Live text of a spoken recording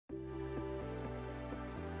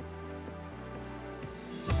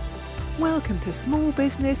Welcome to Small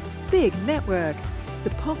Business, Big Network,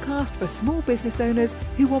 the podcast for small business owners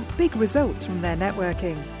who want big results from their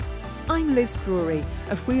networking. I'm Liz Drury,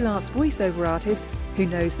 a freelance voiceover artist who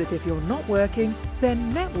knows that if you're not working,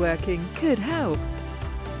 then networking could help.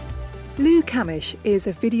 Lou Camish is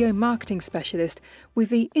a video marketing specialist with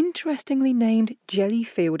the interestingly named Jelly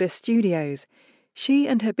Fielder Studios. She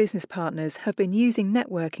and her business partners have been using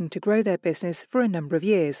networking to grow their business for a number of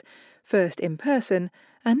years, first in person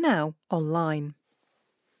and now online.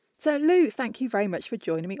 So Lou, thank you very much for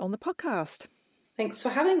joining me on the podcast. Thanks for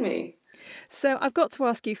having me. So I've got to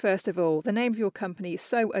ask you first of all, the name of your company is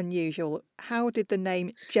so unusual. How did the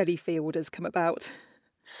name Jelly Fielders come about?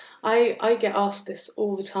 I get asked this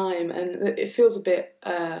all the time, and it feels a bit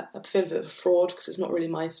of a fraud because it's not really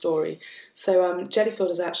my story. So Jelly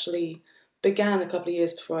Fielders actually began a couple of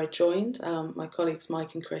years before I joined. My colleagues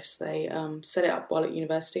Mike and Chris, they set it up while at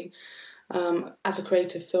university as a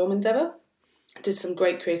creative film endeavour. Did some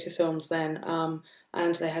great creative films then,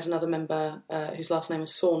 and they had another member whose last name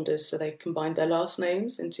was Saunders, so they combined their last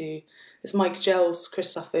names into, it's Mike Gels,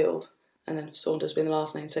 Chris Suffield, and then Saunders being the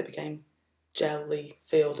last name, so it became Jelly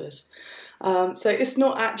Fielders. So it's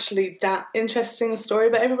not actually that interesting a story,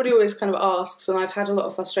 but everybody always kind of asks, and I've had a lot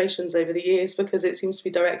of frustrations over the years because it seems to be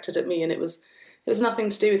directed at me, and it was nothing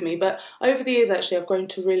to do with me. But over the years, actually, I've grown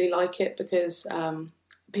to really like it because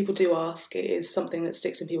people do ask. It is something that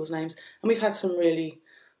sticks in people's names, and we've had some really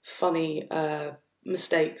funny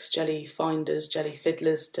mistakes: jelly finders, jelly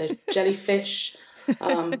fiddlers, jellyfish.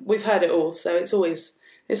 We've heard it all, so it's always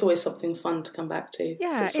something fun to come back to.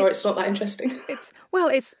 Yeah, sorry, it's not that interesting.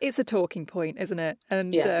 It's a talking point, isn't it?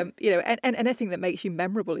 And yeah. And anything that makes you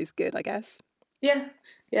memorable is good, I guess. Yeah.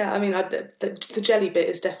 I mean, the jelly bit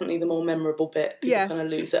is definitely the more memorable bit. People kind of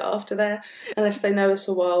lose it after there, unless they know us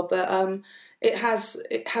a while. But it has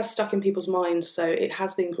stuck in people's minds. So it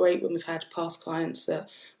has been great when we've had past clients that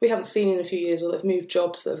we haven't seen in a few years, or they've moved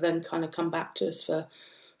jobs that have then kind of come back to us for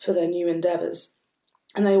their new endeavours.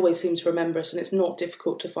 And they always seem to remember us, and it's not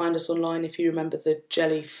difficult to find us online if you remember the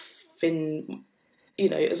jelly fin.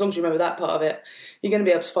 As long as you remember that part of it, you're going to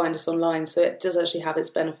be able to find us online. So it does actually have its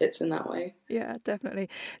benefits in that way. Yeah, definitely.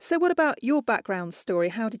 So what about your background story?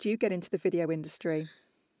 How did you get into the video industry?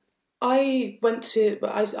 I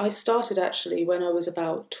started actually when I was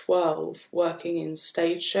about 12, working in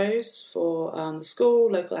stage shows for the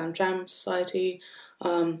school, local Am Jam Society.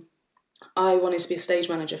 I wanted to be a stage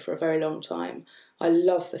manager for a very long time. I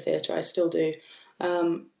love the theatre, I still do.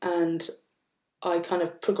 And I kind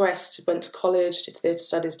of progressed, went to college, did theatre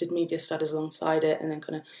studies, did media studies alongside it, and then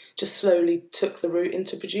kind of just slowly took the route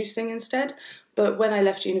into producing instead. But when I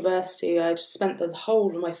left university, I just spent the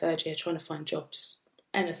whole of my third year trying to find jobs,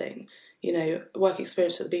 anything, work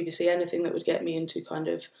experience at the BBC, anything that would get me into kind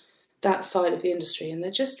of that side of the industry. And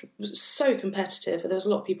they're just so competitive. There was a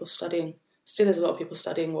lot of people studying, still is a lot of people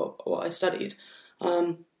studying what I studied.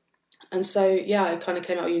 And so, I kind of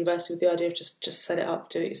came out of university with the idea of just set it up,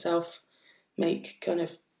 do it yourself, make kind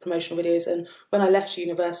of promotional videos. And when I left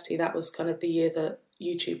university, that was kind of the year that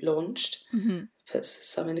YouTube launched. Mm-hmm. Puts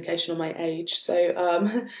some indication on my age. So,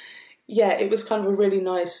 it was kind of a really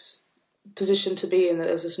nice position to be in, that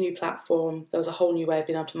there was this new platform, there was a whole new way of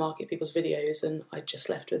being able to market people's videos, and I just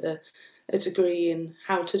left with a degree in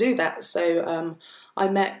how to do that. So I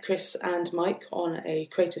met Chris and Mike on a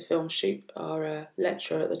creative film shoot. Our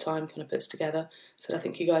lecturer at the time kind of puts together, said, I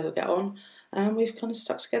think you guys will get on. And we've kind of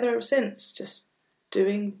stuck together ever since, just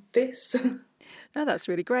doing this. Oh, that's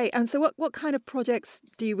really great. And so what kind of projects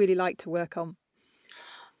do you really like to work on?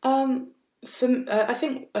 I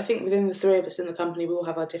think within the three of us in the company, we all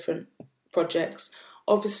have our different projects.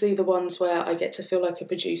 Obviously, the ones where I get to feel like a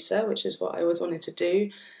producer, which is what I always wanted to do,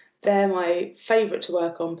 they're my favourite to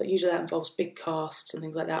work on, but usually that involves big casts and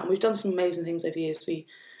things like that. And we've done some amazing things over the years. We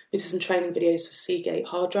did some training videos for Seagate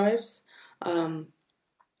hard drives,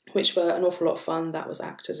 which were an awful lot of fun. That was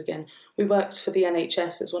actors again. We worked for the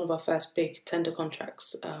NHS. It was one of our first big tender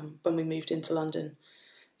contracts when we moved into London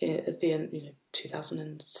at the end,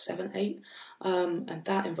 2007-8, and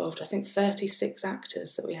that involved, I think, 36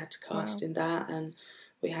 actors that we had to cast in that, and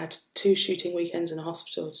we had 2 shooting weekends in a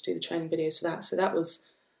hospital to do the training videos for that. So that was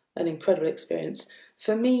an incredible experience.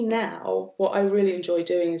 For me now, what I really enjoy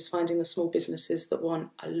doing is finding the small businesses that want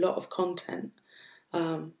a lot of content.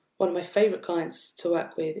 One of my favourite clients to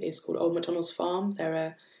work with is called Old MacDonald's Farm. They're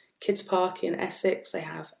a kids park in Essex. They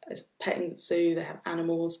have a petting zoo, they have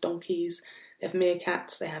animals, donkeys, they have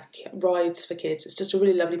meerkats, they have rides for kids. It's just a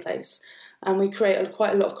really lovely place. And we create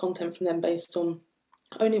quite a lot of content from them based on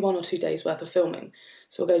only 1 or 2 days worth of filming.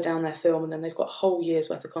 So we'll go down there, film, and then they've got a whole year's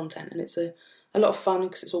worth of content. And it's a lot of fun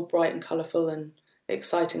because it's all bright and colourful, and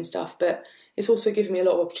exciting stuff. But it's also given me a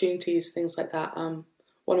lot of opportunities, things like that.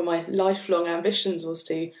 One of my lifelong ambitions was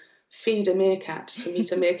to feed a meerkat, to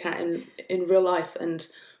meet a meerkat in real life. And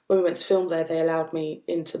when we went to film there, they allowed me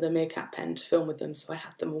into the meerkat pen to film with them. So I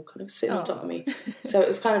had them all kind of sitting on top of me. So it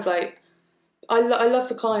was kind of like, I love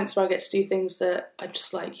the clients where I get to do things that I'm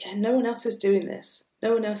just like, yeah, no one else is doing this.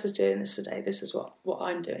 No one else is doing this today. This is what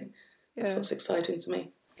I'm doing. That's what's exciting to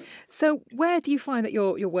me. So where do you find that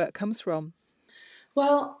your work comes from?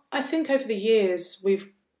 Well, I think over the years we've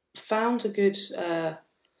found a good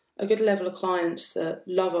level of clients that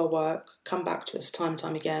love our work, come back to us time and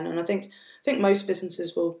time again. And I think most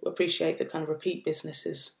businesses will appreciate that kind of repeat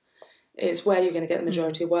businesses is where you're going to get the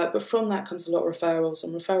majority of work. But from that comes a lot of referrals,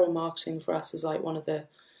 and referral marketing for us is like one of the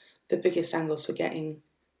biggest angles for getting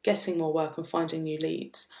more work and finding new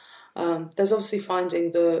leads. There's obviously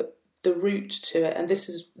finding the route to it, and this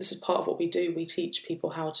is part of what we do. We teach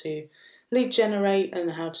people how to lead generate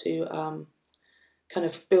and how to kind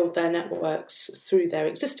of build their networks through their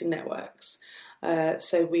existing networks.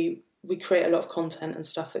 So we create a lot of content and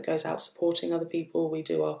stuff that goes out supporting other people. We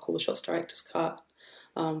do our Call the Shots Director's Cut.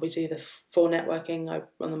 We do the for networking. I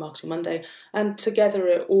run the Marketing Monday, and together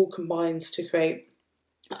it all combines to create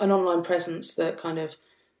an online presence that kind of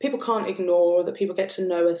people can't ignore, that people get to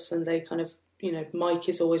know us, and they kind of, Mike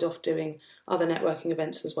is always off doing other networking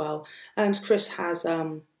events as well. And Chris has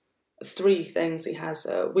 3 things. He has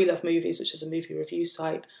We Love Movies, which is a movie review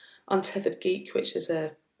site, Untethered Geek, which is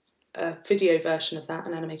a video version of that,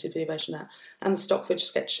 an animated video version of that, and the Stock Footage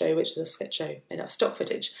Sketch Show, which is a sketch show made out of stock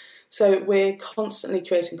footage. So we're constantly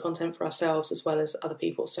creating content for ourselves as well as other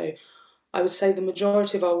people. So I would say the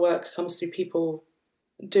majority of our work comes through people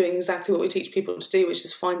doing exactly what we teach people to do, which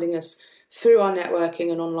is finding us through our networking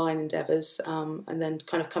and online endeavours, and then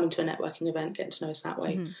kind of coming to a networking event, getting to know us that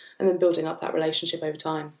way, and then building up that relationship over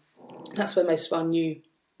time. That's where most of our new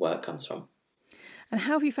work comes from. And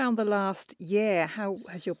how have you found the last year? How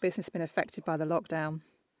has your business been affected by the lockdown?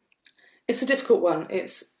 It's a difficult one.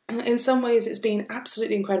 In some ways it's been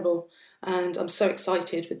absolutely incredible, and I'm so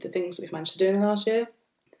excited with the things that we've managed to do in the last year.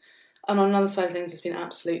 And on another side of things, it's been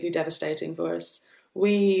absolutely devastating for us.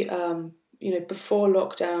 We, before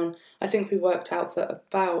lockdown, I think we worked out that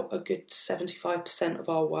about a good 75% of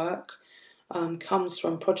our work comes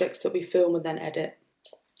from projects that we film and then edit.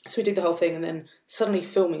 So we do the whole thing, and then suddenly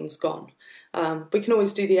filming's gone. We can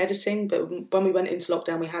always do the editing, but when we went into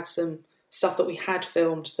lockdown, we had some stuff that we had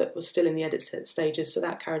filmed that was still in the edit stages, so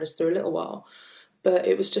that carried us through a little while. But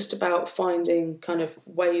it was just about finding kind of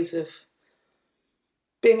ways of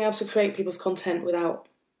being able to create people's content without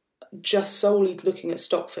just solely looking at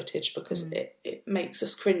stock footage, because it makes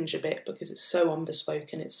us cringe a bit, because it's so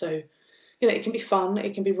unbespoke and it's so, it can be fun,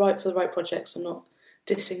 it can be right for the right projects. I'm not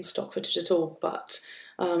dissing stock footage at all, but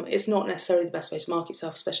it's not necessarily the best way to market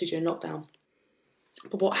yourself, especially during lockdown.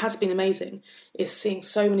 But what has been amazing is seeing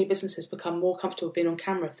so many businesses become more comfortable being on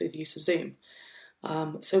camera through the use of Zoom.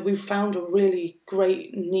 So we've found a really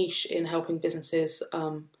great niche in helping businesses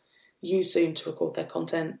use Zoom to record their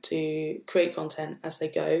content, to create content as they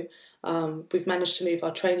go. We've managed to move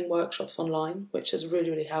our training workshops online, which has really,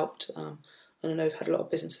 really helped. And I know we've had a lot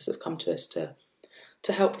of businesses that have come to us to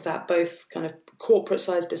help with that, both kind of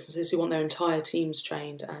corporate-sized businesses who want their entire teams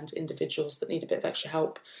trained and individuals that need a bit of extra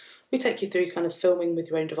help. We take you through kind of filming with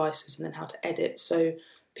your own devices and then how to edit, so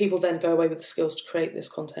people then go away with the skills to create this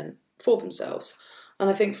content for themselves. And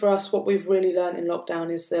I think for us, what we've really learned in lockdown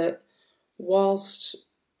is that whilst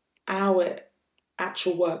our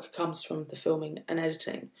actual work comes from the filming and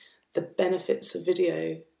editing, the benefits of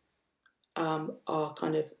video are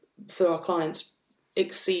kind of, for our clients,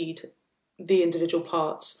 exceed the individual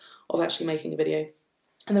parts of actually making a video.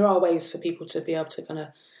 And there are ways for people to be able to kind of,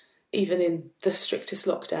 even in the strictest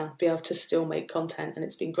lockdown, be able to still make content, and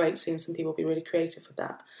it's been great seeing some people be really creative with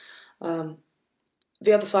that.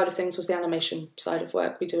 The other side of things was the animation side of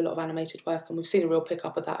work. We do a lot of animated work, and we've seen a real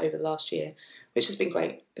pick-up of that over the last year, which has been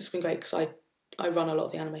great. It's been great because I run a lot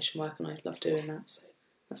of the animation work and I love doing that, so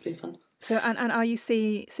that's been fun. So, and are you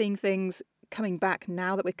seeing things coming back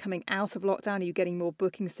now that we're coming out of lockdown? Are you getting more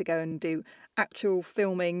bookings to go and do actual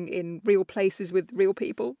filming in real places with real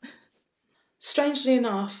people? Strangely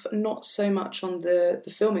enough, not so much on the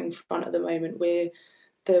filming front at the moment.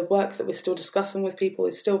 The work that we're still discussing with people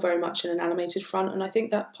is still very much in an animated front, and I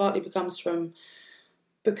think that partly becomes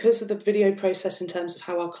because of the video process in terms of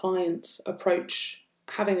how our clients approach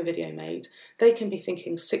having a video made. They can be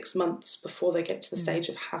thinking 6 months before they get to the stage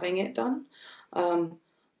of having it done.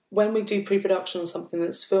 When we do pre-production on something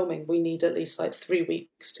that's filming, we need at least 3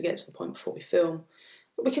 weeks to get to the point before we film.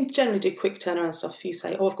 we can generally do quick turnaround stuff. If you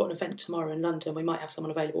say, I've got an event tomorrow in London, we might have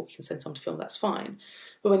someone available, we can send someone to film, that's fine.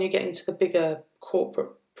 But when you get into the bigger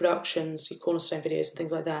corporate productions, your cornerstone videos and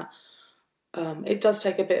things like that, it does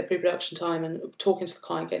take a bit of pre-production time and talking to the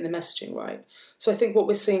client, getting the messaging right. So I think what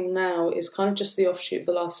we're seeing now is kind of just the offshoot of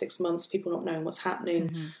the last 6 months, people not knowing what's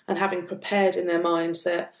happening and having prepared in their minds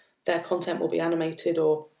that their content will be animated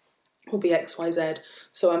or will be X, Y, Z.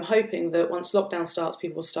 So I'm hoping that once lockdown starts,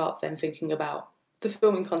 people will start then thinking about the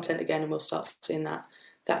filming content again, and we'll start seeing that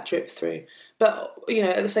drip through. But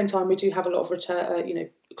at the same time, we do have a lot of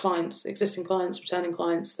clients, existing clients, returning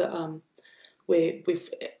clients that we've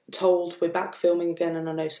told we're back filming again, and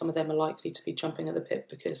I know some of them are likely to be jumping at the bit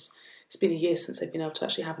because it's been a year since they've been able to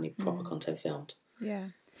actually have any proper content filmed. Yeah.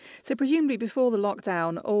 So presumably before the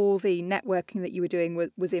lockdown, all the networking that you were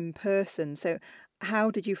doing was in person. So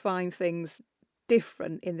how did you find things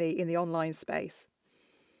different in the online space?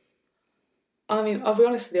 I mean, I'll be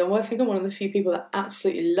honest with you, I think I'm one of the few people that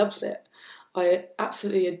absolutely loves it. I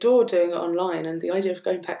absolutely adore doing it online, and the idea of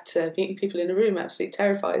going back to meeting people in a room absolutely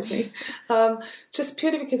terrifies me. Just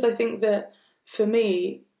purely because I think that for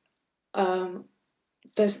me,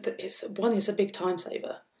 it's a big time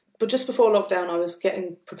saver. But just before lockdown, I was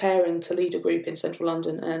preparing to lead a group in central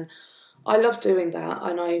London, and I love doing that,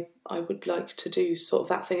 and I would like to do sort of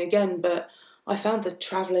that thing again, but I found that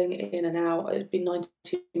travelling in and out, it'd be 90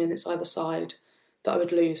 minutes either side that I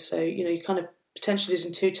would lose. So, you kind of potentially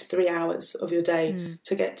losing 2 to 3 hours of your day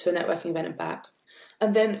to get to a networking event and back.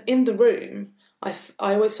 And then in the room, I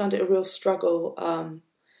always found it a real struggle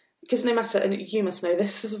because no matter, and you must know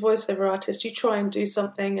this as a voiceover artist, you try and do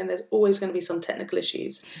something and there's always going to be some technical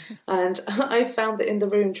issues. And I found that in the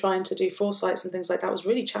room trying to do foresights and things like that was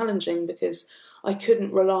really challenging because I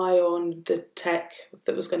couldn't rely on the tech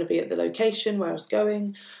that was going to be at the location where I was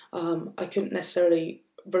going. I couldn't necessarily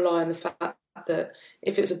rely on the fact that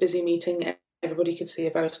if it was a busy meeting, everybody could see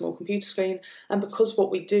a very small computer screen. And because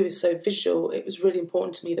what we do is so visual, it was really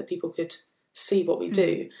important to me that people could see what we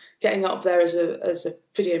do. Getting up there as a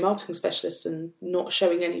video marketing specialist and not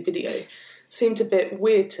showing any video seemed a bit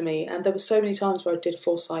weird to me. And there were so many times where I did a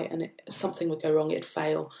foresight and something would go wrong, it'd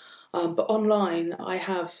fail. But online, I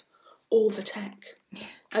have all the tech.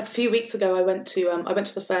 A few weeks ago, I went to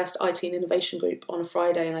the first IT and innovation group on a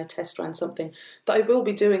Friday, and I test ran something that I will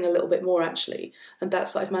be doing a little bit more actually, and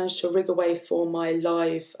that's that I've managed to rig a way for my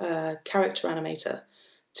live character animator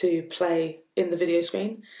to play in the video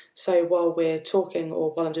screen. So while we're talking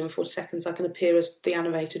or while I'm doing 40 seconds, I can appear as the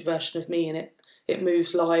animated version of me, and it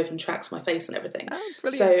moves live and tracks my face and everything. Oh,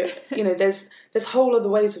 brilliant. So there's whole other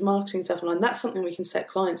ways of marketing stuff online. That's something we can set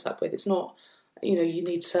clients up with. It's not. You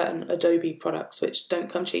need certain Adobe products, which don't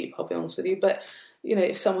come cheap, I'll be honest with you. But,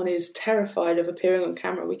 if someone is terrified of appearing on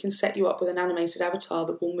camera, we can set you up with an animated avatar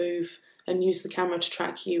that will move and use the camera to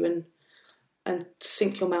track you and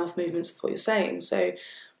sync your mouth movements with what you're saying. So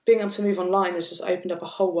being able to move online has just opened up a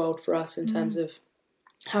whole world for us in terms of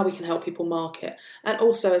how we can help people market. And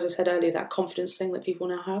also, as I said earlier, that confidence thing that people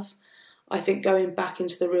now have. I think going back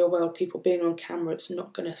into the real world, people being on camera, it's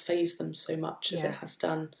not going to faze them so much as it has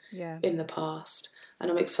done in the past. And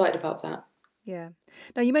I'm excited about that. Yeah.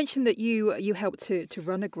 Now, you mentioned that you helped to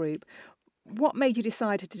run a group. What made you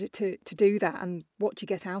decide to do that, and what did you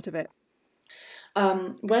get out of it?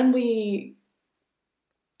 When we,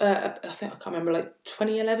 I can't remember, like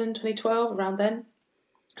 2011, 2012, around then,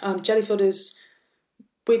 Jellyfield is...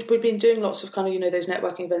 We'd been doing lots of kind of, those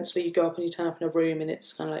networking events where you go up and you turn up in a room and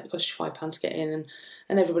it's kind of like it costs you £5 to get in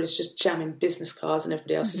and everybody's just jamming business cards and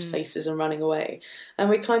everybody else's faces and running away. And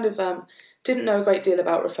we kind of didn't know a great deal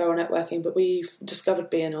about referral networking, but we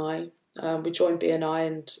discovered BNI. We joined BNI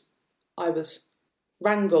and I was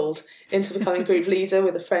wrangled into becoming group leader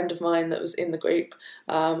with a friend of mine that was in the group.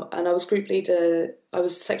 And I was group leader, I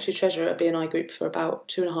was secretary treasurer at BNI group for about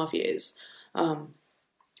 2.5 years. And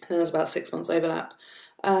there was about 6 months overlap.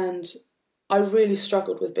 And I really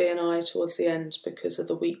struggled with BNI towards the end because of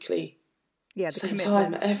the weekly same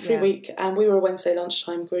time every week. And we were a Wednesday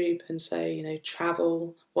lunchtime group, and so,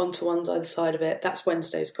 travel, one-to-ones either side of it, that's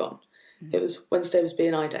Wednesday's gone. Wednesday was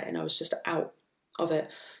BNI day and I was just out of it.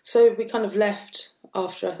 So we kind of left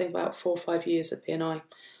after I think about 4 or 5 years at BNI.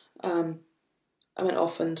 I went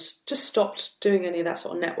off and just stopped doing any of that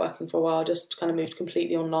sort of networking for a while, just kind of moved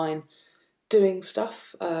completely online, doing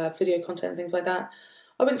stuff, video content and things like that.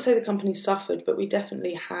 I wouldn't say the company suffered, but we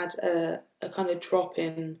definitely had a kind of drop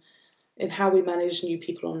in how we manage new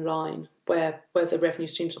people online, where the revenue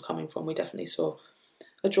streams were coming from. We definitely saw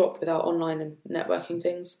a drop with our online and networking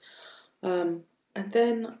things. And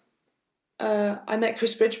then I met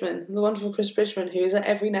Chris Bridgman, the wonderful Chris Bridgman, who is at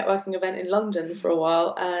every networking event in London for a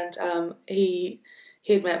while, and he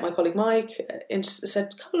he'd met my colleague Mike and just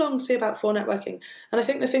said, come along, see about For Networking. And I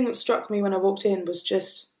think the thing that struck me when I walked in was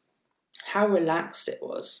just how relaxed it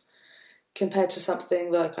was compared to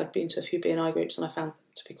something like I'd been to a few BNI groups and I found them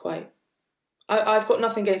to be quite... I've got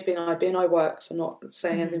nothing against BNI. BNI works. I'm not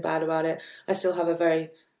saying anything bad about it. I still have a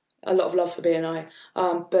lot of love for BNI.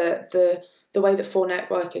 But the way that For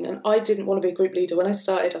Networking, and I didn't want to be a group leader. When I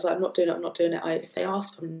started, I was like, I'm not doing it. If they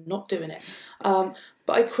ask, I'm not doing it. But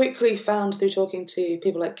I quickly found through talking to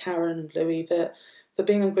people like Karen and Louis that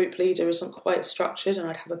being a group leader isn't quite structured, and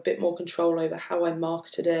I'd have a bit more control over how I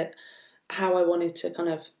marketed it, how I wanted to kind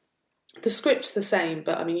of... The script's the same,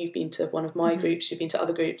 but I mean, you've been to one of my groups, you've been to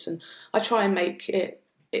other groups, and I try and make it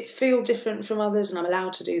feel different from others, and I'm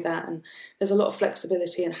allowed to do that, and there's a lot of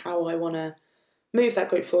flexibility in how I want to move that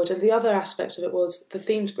group forward. And the other aspect of it was the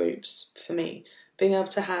themed groups for me. Being able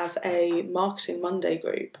to have a Marketing Monday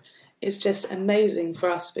group is just amazing for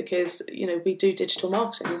us because, you know, we do digital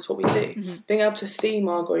marketing, that's what we do. Being able to theme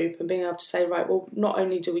our group and being able to say, right, well, not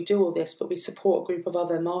only do we do all this, but we support a group of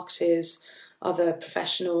other marketers, other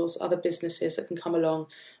professionals, other businesses that can come along,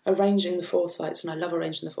 arranging the foresights. And I love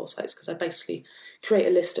arranging the foresights because I basically create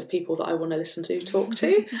a list of people that I want to listen to, talk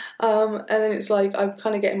to. And then it's like I'm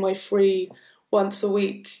kind of getting my free once a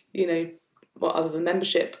week, you know, well, other than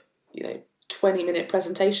membership, you know, 20-minute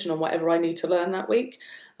presentation on whatever I need to learn that week.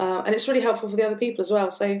 And it's really helpful for the other people as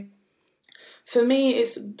well. So for me,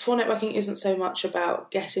 For Networking isn't so much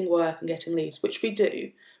about getting work and getting leads, which we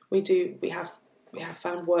do. We have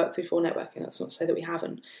found work through For Networking. That's not to say that we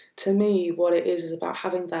haven't. To me, what it is about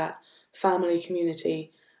having that family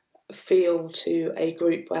community feel to a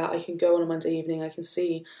group where I can go on a Monday evening, I can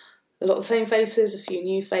see a lot of the same faces, a few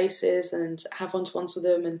new faces, and have one-to-ones with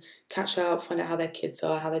them and catch up, find out how their kids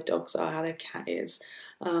are, how their dogs are, how their cat is,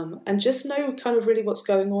 and just know kind of really what's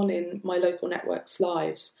going on in my local network's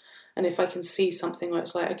lives. And if I can see something where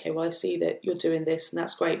it's like, okay, well, I see that you're doing this and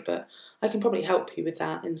that's great, but I can probably help you with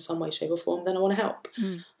that in some way, shape or form, then I want to help.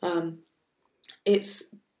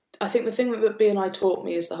 I think the thing that BNI taught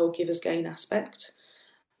me is the whole givers gain aspect,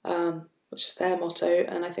 which is their motto.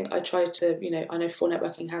 And I think I try to, you know, I know For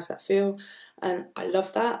Networking has that feel and I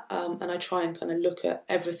love that. And I try and kind of look at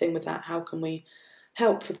everything with that. How can we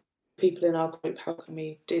help the people in our group? How can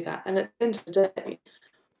we do that? And at the end of the day,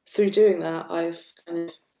 through doing that,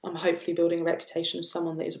 I'm hopefully building a reputation of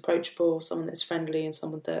someone that is approachable, someone that's friendly, and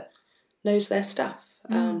someone that knows their stuff.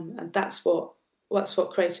 And that's what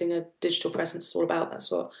creating a digital presence is all about. That's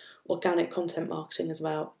what organic content marketing is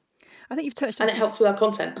about. I think you've touched on... And it helps with our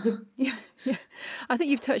content. Yeah. I think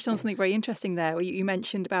you've touched on something very interesting there. Where you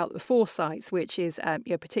mentioned about the foresights, which is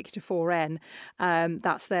particular to 4N.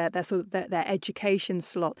 That's their education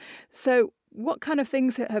slot. So what kind of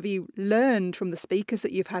things have you learned from the speakers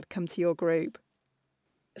that you've had come to your group?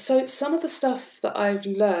 So some of the stuff that I've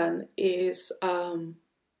learned is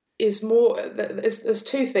more. There's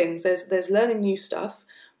two things. There's learning new stuff,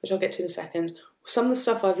 which I'll get to in a second. Some of the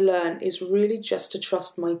stuff I've learned is really just to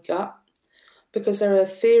trust my gut, because there are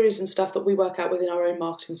theories and stuff that we work out within our own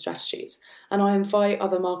marketing strategies. And I invite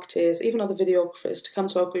other marketers, even other videographers, to come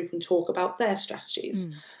to our group and talk about their strategies.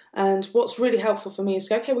 And what's really helpful for me is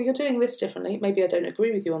to go, okay, well, you're doing this differently. Maybe I don't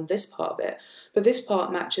agree with you on this part of it, but this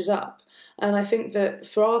part matches up. And I think that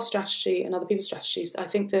for our strategy and other people's strategies, I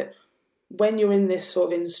think that when you're in this sort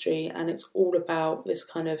of industry and it's all about this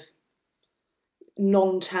kind of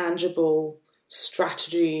non-tangible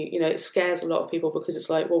strategy, you know, it scares a lot of people because it's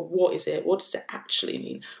like, well, what is it? What does it actually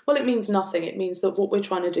mean? Well, it means nothing. It means that what we're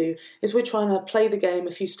trying to do is we're trying to play the game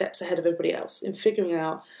a few steps ahead of everybody else in figuring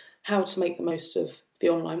out how to make the most of the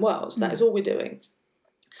online world. That is all we're doing.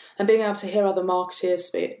 And being able to hear other marketers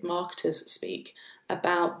speak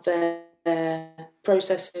about their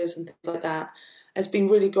processes and things like that has been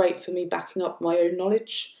really great for me backing up my own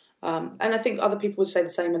knowledge. And I think other people would say the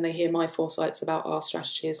same when they hear my foresights about our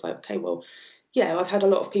strategy. It's like, okay, well, yeah, I've had a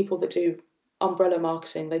lot of people that do umbrella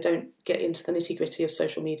marketing. They don't get into the nitty-gritty of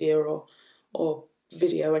social media or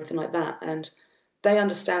video or anything like that. And they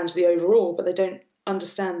understand the overall, but they don't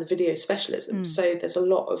understand the video specialism. So there's a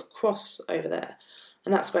lot of crossover there.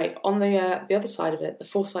 And that's great. On the other side of it, the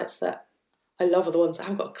foresights that I love are the ones I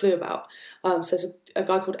haven't got a clue about. So there's a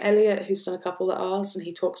guy called Elliot who's done a couple that ours, and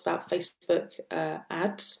he talks about Facebook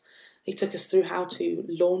ads. He took us through how to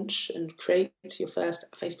launch and create your first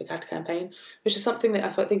Facebook ad campaign, which is something that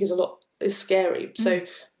I think is scary. So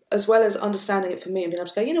as well as understanding it for me and being able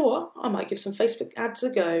to go, you know what, I might give some Facebook ads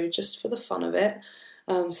a go just for the fun of it,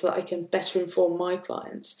 so that I can better inform my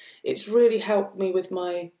clients. It's really helped me with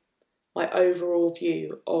my overall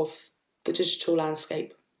view of the digital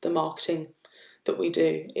landscape, the marketing that we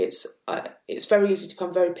do. It's very easy to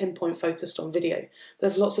become very pinpoint focused on video.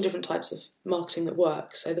 There's lots of different types of marketing that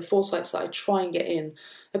work. So the foresights that I try and get in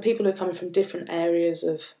are people who are coming from different areas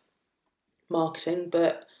of marketing,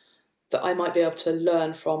 but that I might be able to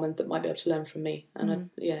learn from and that might be able to learn from me. And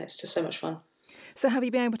it's just so much fun. So have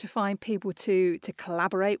you been able to find people to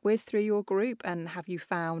collaborate with through your group, and have you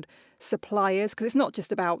found suppliers? Because it's not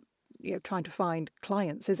just about trying to find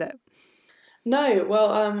clients, is it? No,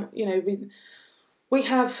 well, we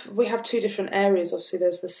have two different areas. Obviously,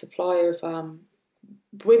 there's the supply of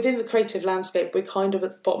within the creative landscape. We're kind of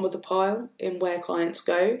at the bottom of the pile in where clients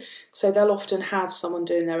go. So they'll often have someone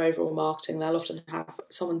doing their overall marketing. They'll often have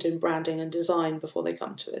someone doing branding and design before they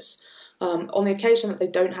come to us. On the occasion that they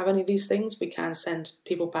don't have any of these things, we can send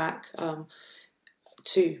people back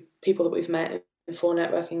to people that we've met for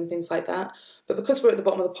networking and things like that. But because we're at the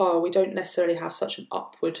bottom of the pile, we don't necessarily have such an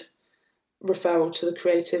upward referral to the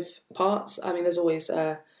creative parts. I mean, there's always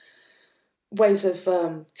ways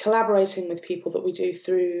of collaborating with people that we do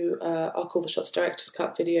through our Call the Shots Director's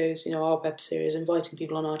Cut videos, our web series, inviting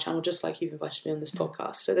people on our channel, just like you've invited me on this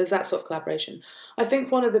podcast. So there's that sort of collaboration. I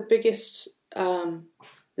think one of the biggest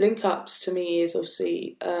link-ups to me is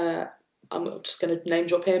obviously, I'm just going to name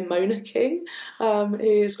drop here, Mona King,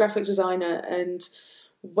 who's graphic designer. And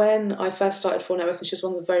when I first started For Networking, she was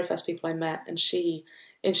one of the very first people I met, and she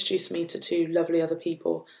introduced me to two lovely other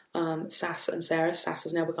people, Sass and Sarah. Sass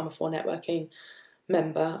has now become a For Networking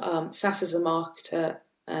member. Sass is a marketer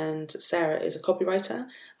and Sarah is a copywriter,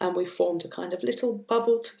 and we formed a kind of little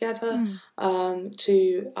bubble together. I'm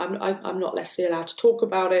not necessarily allowed to talk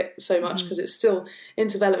about it so much because it's still in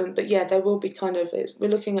development, but yeah, there will be we're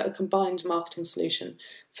looking at a combined marketing solution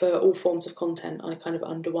for all forms of content on a kind of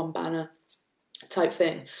under one banner type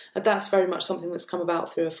thing. And that's very much something that's come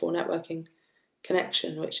about through a For Networking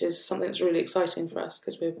connection, which is something that's really exciting for us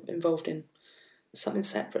because we're involved in something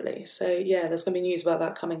separately. So yeah, there's going to be news about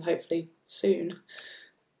that coming hopefully soon.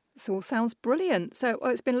 This all sounds brilliant. So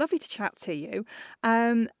it's been lovely to chat to you.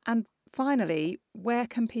 And finally, where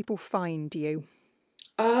can people find you?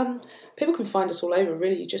 People can find us all over,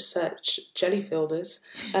 really. You just search Jellyfielders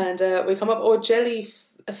and we come up, or Jelly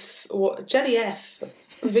F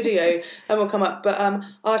video, and we'll come up. But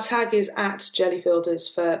our tag is at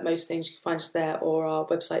Jellyfielders for most things. You can find us there, or our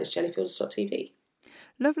website is jellyfielders.tv.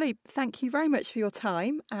 Lovely. Thank you very much for your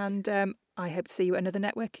time, and I hope to see you at another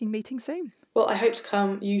networking meeting soon. Well, I hope to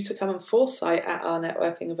come and foresight at our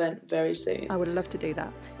networking event very soon. I would love to do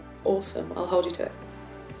that. Awesome. I'll hold you to it.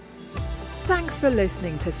 Thanks for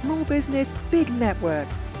listening to Small Business, Big Network.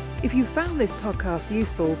 If you found this podcast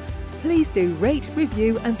useful, please do rate,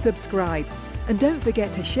 review and subscribe. And don't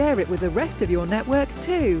forget to share it with the rest of your network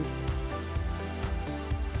too.